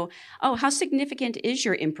to know, how significant is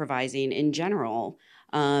your improvising in general,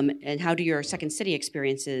 and how do your Second City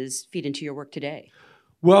experiences feed into your work today?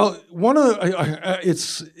 Well,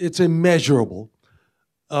 it's immeasurable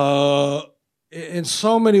in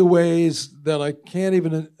so many ways that I can't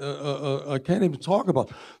even talk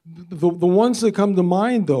about. The ones that come to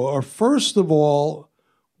mind, though, are, first of all,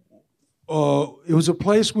 it was a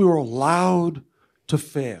place we were allowed to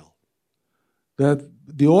fail. That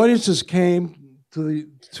the audiences came to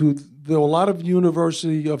a lot of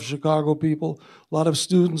University of Chicago people, a lot of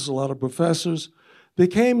students, a lot of professors. They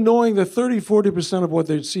came knowing that 30-40% of what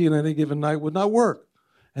they'd see in any given night would not work.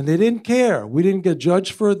 And they didn't care. We didn't get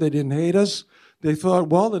judged for it. They didn't hate us. They thought,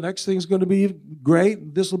 well, the next thing's going to be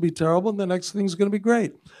great. This will be terrible. And the next thing's going to be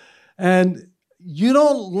great. And you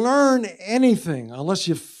don't learn anything unless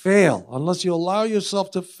you fail, unless you allow yourself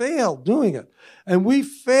to fail doing it. And we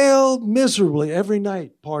failed miserably every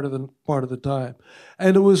night, part of the time.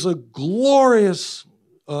 And it was a glorious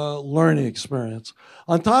learning experience.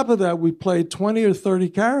 On top of that, we played 20 or 30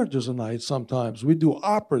 characters a night sometimes. We do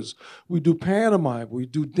operas, we do pantomime, we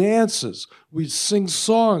do dances, we sing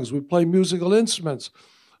songs, we play musical instruments.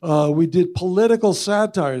 We did political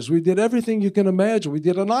satires. We did everything you can imagine. We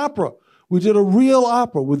did an opera. We did a real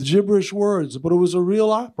opera with gibberish words, but it was a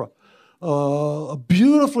real opera. A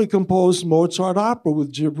beautifully composed Mozart opera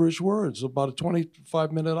with gibberish words, about a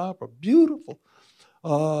 25-minute opera. Beautiful.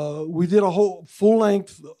 We did a whole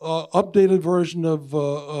full-length, updated version of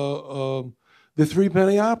the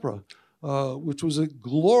Threepenny Opera, which was a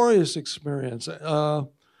glorious experience.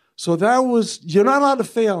 So that was, you're not allowed to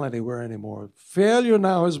fail anywhere anymore. Failure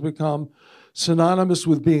now has become synonymous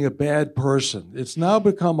with being a bad person. It's now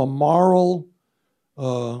become a moral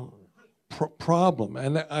problem.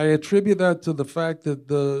 And I attribute that to the fact that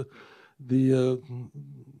the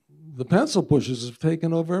pencil pushers have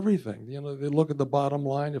taken over everything. You know, they look at the bottom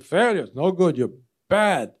line. You're failure. It's no good. You're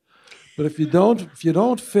bad. But if you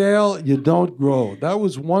don't fail, you don't grow. That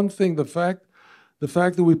was one thing. The fact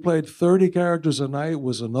that we played 30 characters a night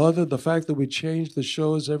was another. The fact that we changed the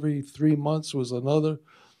shows every 3 months was another.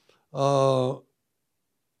 And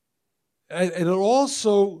it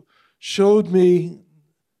also showed me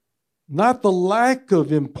not the lack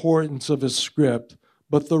of importance of a script,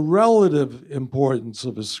 but the relative importance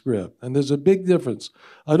of a script. And there's a big difference.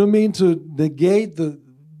 I don't mean to negate the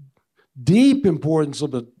deep importance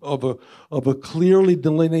of a clearly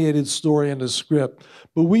delineated story and a script,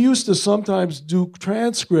 but we used to sometimes do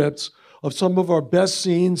transcripts of some of our best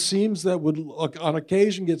scenes that would, on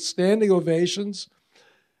occasion, get standing ovations,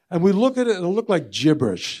 and we look at it and it looked like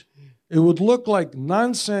gibberish. It would look like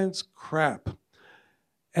nonsense crap.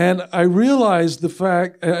 And I realized the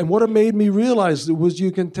fact, and what it made me realize was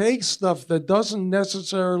you can take stuff that doesn't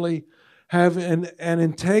necessarily have an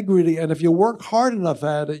integrity, and if you work hard enough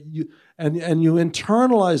at it, and you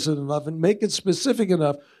internalize it enough and make it specific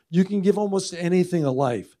enough, you can give almost anything a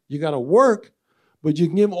life. You got to work, but you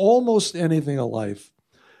can give almost anything a life.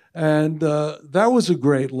 And that was a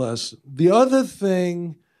great lesson. The other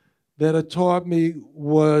thing that it taught me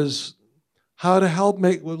was how to help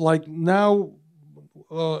make, like now,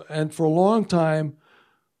 and for a long time,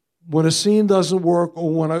 when a scene doesn't work,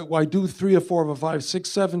 or when I do 3 or 4 or 5, 6,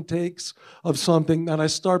 7 takes of something, and I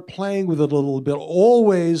start playing with it a little bit,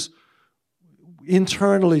 always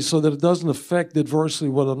internally, so that it doesn't affect adversely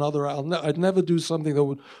what another. I'd never do something that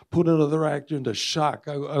would put another actor into shock.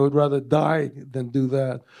 I would rather die than do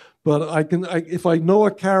that. But if I know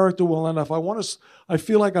a character well enough, I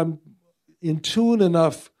feel like I'm in tune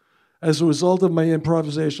enough as a result of my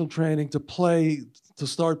improvisational training to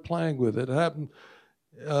start playing with it. It happened.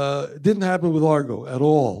 It didn't happen with Argo at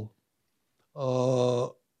all.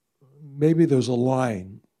 Maybe there's a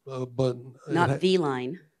line, but not the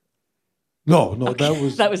line. No, Okay.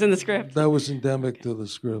 That was in the script. That was endemic to the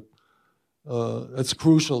script. It's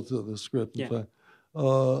crucial to the script, in fact.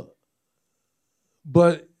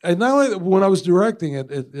 But now, when I was directing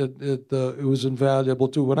it, it was invaluable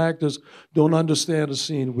too. When actors don't understand a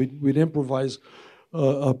scene, we'd improvise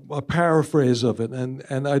a paraphrase of it,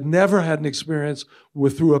 and I'd never had an experience where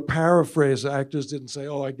through a paraphrase actors didn't say,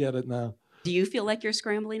 "Oh, I get it now." Do you feel like you're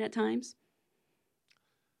scrambling at times?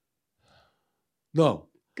 No.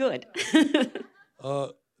 Good.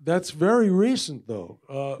 That's very recent, though.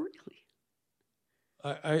 Really?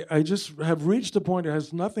 I just have reached a point. It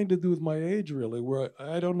has nothing to do with my age, really, where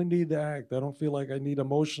I don't need to act. I don't feel like I need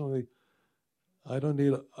emotionally. I don't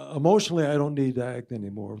need to act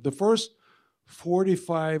anymore. The first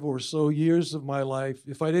 45 or so years of my life,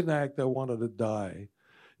 if I didn't act, I wanted to die.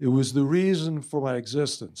 It was the reason for my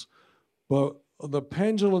existence. But the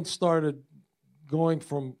pendulum started going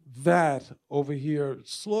from that over here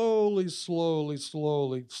slowly, with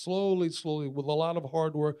a lot of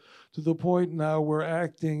hard work, to the point now where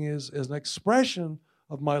acting is an expression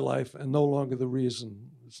of my life and no longer the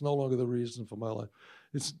reason. It's no longer the reason for my life.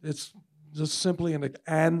 It's just simply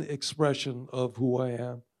an expression of who I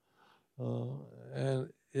am. And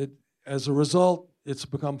as a result, it's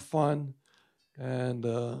become fun and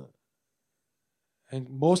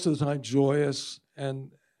most of the time joyous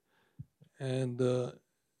and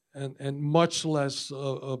much less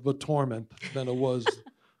of a torment than it was.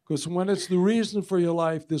 Because when it's the reason for your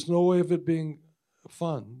life, there's no way of it being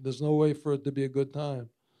fun. There's no way for it to be a good time.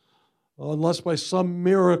 Unless by some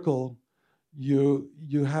miracle you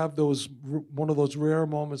have one of those rare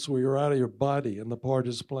moments where you're out of your body and the part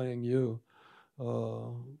is playing you,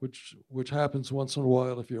 which happens once in a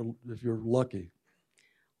while if you're lucky.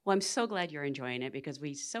 Well, I'm so glad you're enjoying it because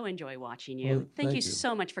we so enjoy watching you. Well, thank you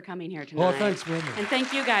so much for coming here tonight. Oh, thanks, Wendy. And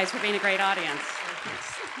thank you guys for being a great audience.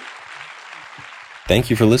 Thank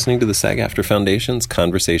you for listening to the SAG-AFTRA Foundation's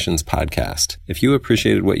Conversations podcast. If you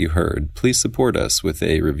appreciated what you heard, please support us with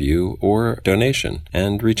a review or donation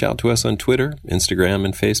and reach out to us on Twitter, Instagram,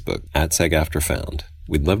 and Facebook @SAG-AFTRA Found.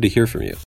 We'd love to hear from you.